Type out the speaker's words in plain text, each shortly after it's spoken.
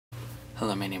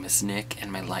Hello, my name is Nick,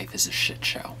 and my life is a shit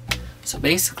show. So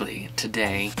basically,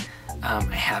 today, I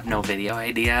have no video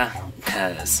idea,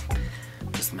 because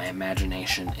just my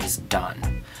imagination is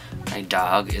done. My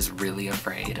dog is really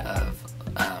afraid of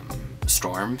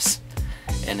storms,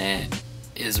 and it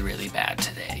is really bad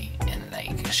today, and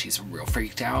like, she's real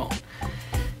freaked out.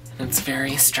 And it's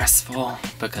very stressful,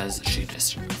 because she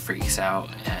just freaks out,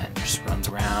 and just runs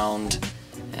around,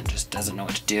 and just doesn't know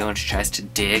what to do, and she tries to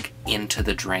dig into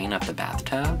the drain of the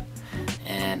bathtub,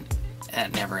 and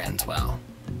it never ends well,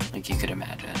 like you could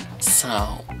imagine.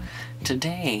 So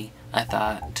today I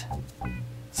thought,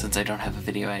 since I don't have a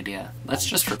video idea, let's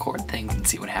just record things and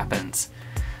see what happens.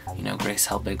 You know, Grace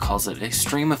Helbig calls it a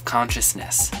stream of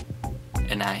consciousness,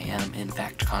 and I am in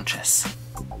fact conscious,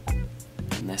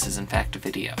 and this is in fact a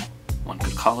video. One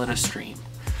could call it a stream.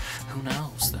 Who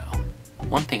knows though?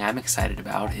 One thing I'm excited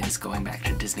about is going back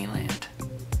to Disneyland.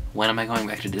 When am I going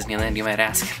back to Disneyland, you might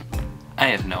ask? I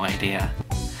have no idea.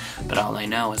 But all I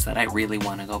know is that I really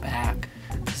want to go back,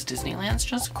 because Disneyland's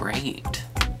just great.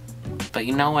 But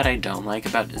you know what I don't like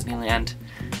about Disneyland?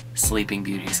 Sleeping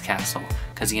Beauty's castle.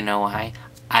 Because you know why?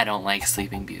 I don't like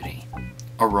Sleeping Beauty.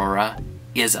 Aurora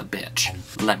is a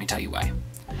bitch. Let me tell you why.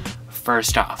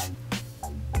 First off,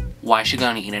 why is she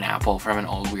gonna eat an apple from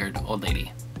an weird old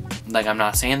lady? Like, I'm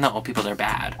not saying the old people are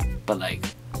bad, but like,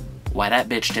 why that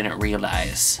bitch didn't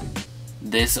realize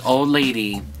this old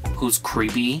lady who's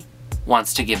creepy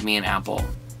wants to give me an apple.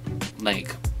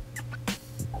 Like,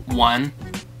 one,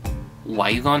 why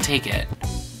you gonna take it?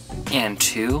 And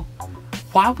two,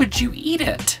 why would you eat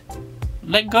it?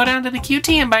 Like, go down to the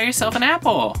QT and buy yourself an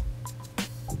apple.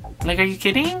 Like, are you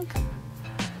kidding?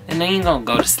 And then you're gonna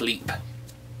go to sleep.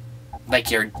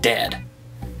 Like you're dead.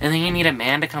 And then you need a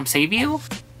man to come save you?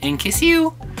 And kiss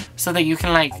you? So that you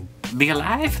can, like, be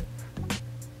alive?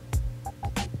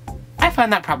 I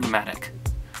find that problematic.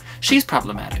 She's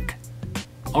problematic.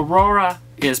 Aurora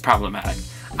is problematic.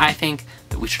 I think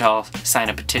that we should all sign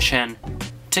a petition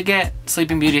to get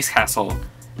Sleeping Beauty's castle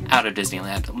out of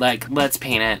Disneyland. Like, let's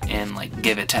paint it and, like,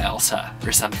 give it to Elsa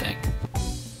or something.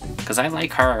 Because I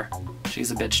like her.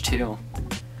 She's a bitch too.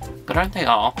 But aren't they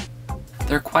all?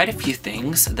 There are quite a few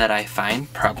things that I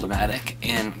find problematic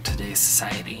in today's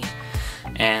society,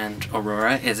 and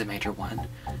Aurora is a major one.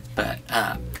 But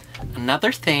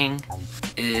another thing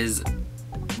is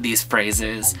these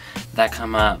phrases that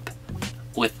come up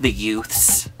with the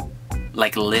youths,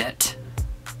 like lit.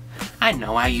 I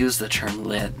know I use the term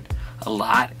lit a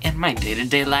lot in my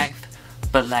day-to-day life,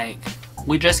 but like,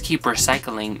 we just keep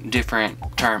recycling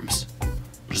different terms,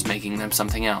 just making them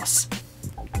something else.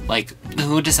 Like,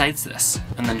 who decides this?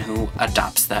 And then who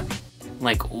adopts them?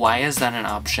 Like, why is that an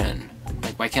option?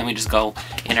 Like, why can't we just go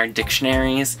in our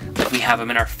dictionaries? Like, we have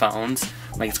them in our phones.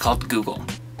 Like, it's called Google.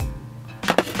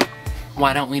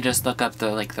 Why don't we just look up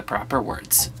the proper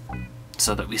words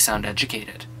so that we sound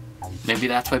educated? Maybe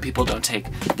that's why people don't take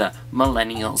the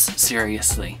millennials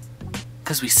seriously.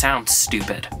 Because we sound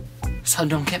stupid. So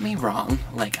don't get me wrong,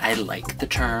 like, I like the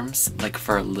terms, like,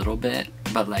 for a little bit,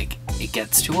 but like, it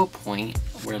gets to a point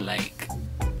where, like,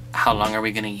 how long are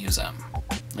we gonna use them?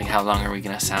 Like, how long are we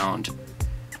gonna sound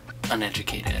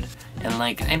uneducated? And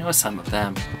like, I know some of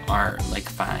them are, like,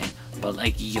 fine, but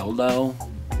like, YOLO,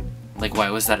 like,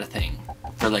 why was that a thing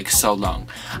for, like, so long?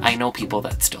 I know people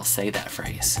that still say that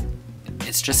phrase.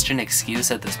 It's just an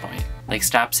excuse at this point. Like,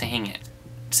 stop saying it.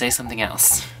 Say something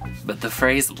else. But the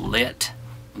phrase lit,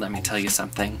 let me tell you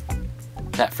something.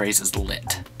 That phrase is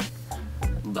lit.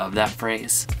 Love that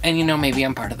phrase. And you know, maybe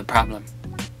I'm part of the problem.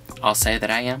 I'll say that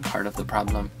I am part of the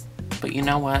problem. But you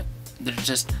know what?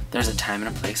 There's a time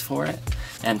and a place for it.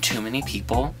 And too many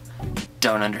people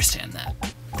don't understand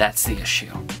that. That's the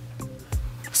issue.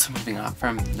 So moving off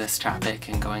from this topic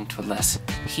and going to a less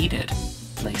heated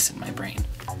place in my brain.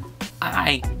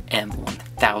 I am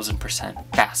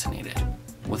 1000% fascinated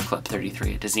with Club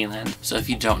 33 at Disneyland. So if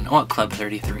you don't know what Club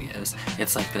 33 is,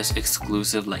 it's like this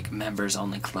exclusive, like, members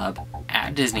only club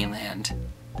at Disneyland,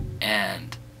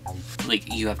 and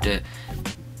like, you have to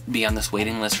be on this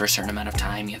waiting list for a certain amount of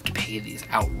time. You have to pay these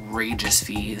outrageous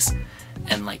fees,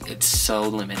 and like, it's so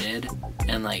limited,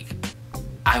 and like,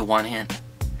 I want in,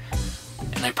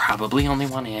 and I probably only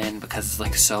want in because it's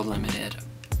like so limited,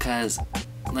 because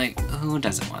like, who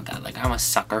doesn't want that? Like, I'm a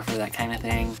sucker for that kind of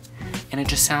thing. And it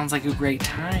just sounds like a great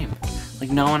time. Like,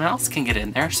 no one else can get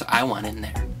in there, so I want in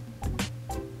there.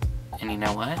 And you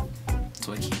know what? That's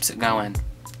what keeps it going.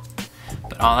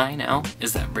 But all I know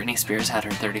is that Britney Spears had her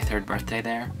 33rd birthday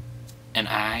there, and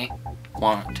I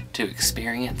want to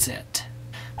experience it.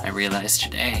 I realized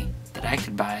today that I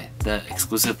could buy the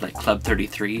exclusive, like, Club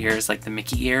 33 ears, like the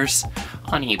Mickey ears,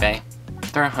 on eBay.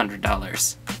 They're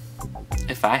 $100.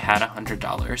 if I had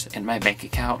 $100 in my bank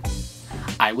account,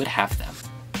 I would have them.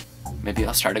 Maybe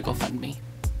I'll start a GoFundMe.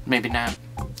 Maybe not.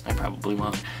 I probably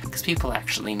won't, because people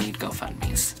actually need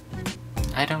GoFundMes.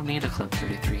 I don't need a Club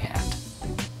 33 hat.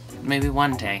 Maybe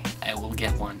one day I will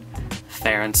get one,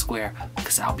 fair and square,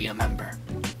 because I'll be a member.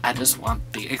 I just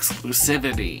want the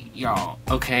exclusivity, y'all,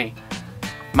 okay?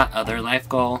 My other life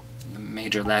goal, the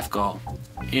major life goal,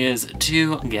 is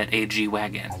to get a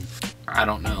G-Wagon. I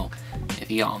don't know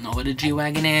if y'all know what a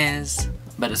G-Wagon is,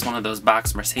 but it's one of those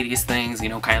box Mercedes things, you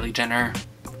know, Kylie Jenner.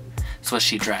 It's what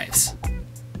she drives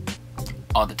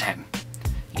all the time.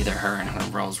 Either her and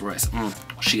her Rolls Royce.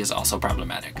 She is also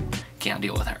problematic. Can't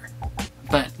deal with her.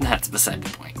 But that's beside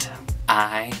the point.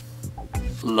 I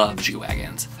love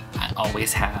G-Wagons. I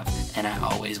always have, and I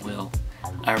always will.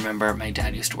 I remember my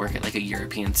dad used to work at like a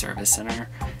European service center,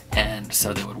 and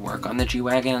so they would work on the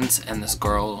G-Wagons, and this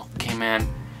girl came in,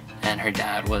 and her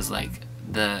dad was like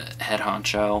the head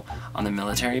honcho on the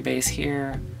military base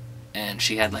here, and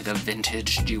she had like a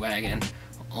vintage G-Wagon.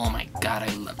 Oh my god,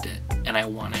 I loved it, and I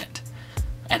want it,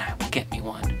 and I will get me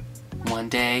one. One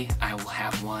day, I will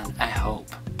have one, I hope.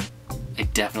 I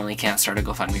definitely can't start a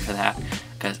GoFundMe for that,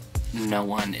 because no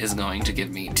one is going to give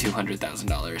me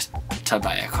 $200,000 to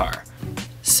buy a car.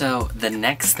 So the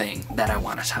next thing that I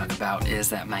want to talk about is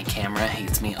that my camera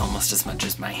hates me almost as much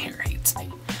as my hair hates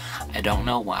me. I don't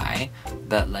know why,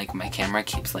 but like my camera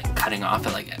keeps like cutting off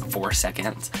at like 4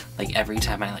 seconds. Like every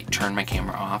time I like turn my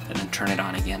camera off and then turn it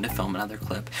on again to film another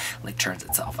clip, like turns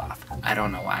itself off. I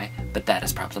don't know why, but that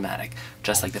is problematic.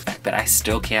 Just like the fact that I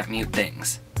still can't mute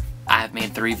things. I've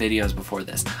made 3 videos before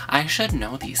this. I should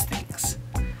know these things.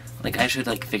 Like, I should,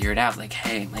 like, figure it out. Like,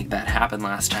 hey, like, that happened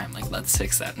last time. Like, let's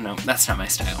fix that. No, that's not my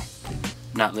style.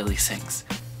 Not Lily Sings.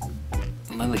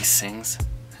 Lily Sings?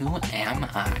 Who am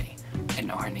I? I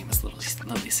know her name is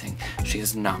Lily Sing. She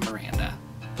is not Miranda.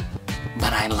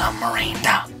 But I love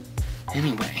Miranda.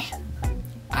 Anyway,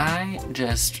 I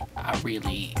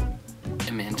really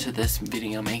am into this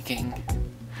video making.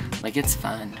 Like, it's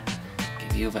fun.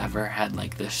 If you've ever had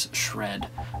like this shred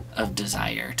of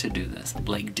desire to do this,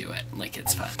 like do it. Like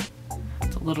it's fun.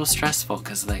 It's a little stressful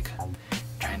because like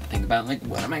trying to think about like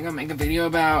what am I gonna make a video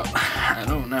about? I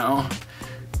don't know.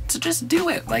 So just do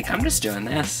it. Like I'm just doing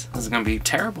this. This is gonna be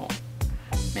terrible.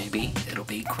 Maybe it'll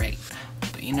be great.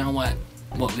 But you know what?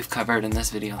 What we've covered in this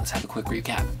video, let's have a quick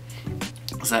recap,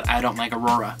 is that I don't like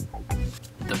Aurora,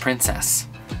 the princess.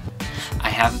 I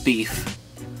have beef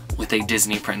with a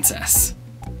Disney princess.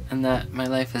 And that my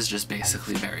life is just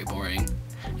basically very boring.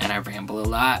 And I ramble a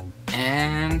lot.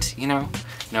 And, you know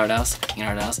what else? You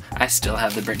know what else? I still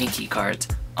have the Britney key cards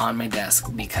on my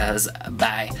desk because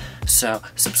bye. So,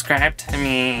 subscribe to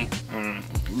me.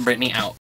 Britney out.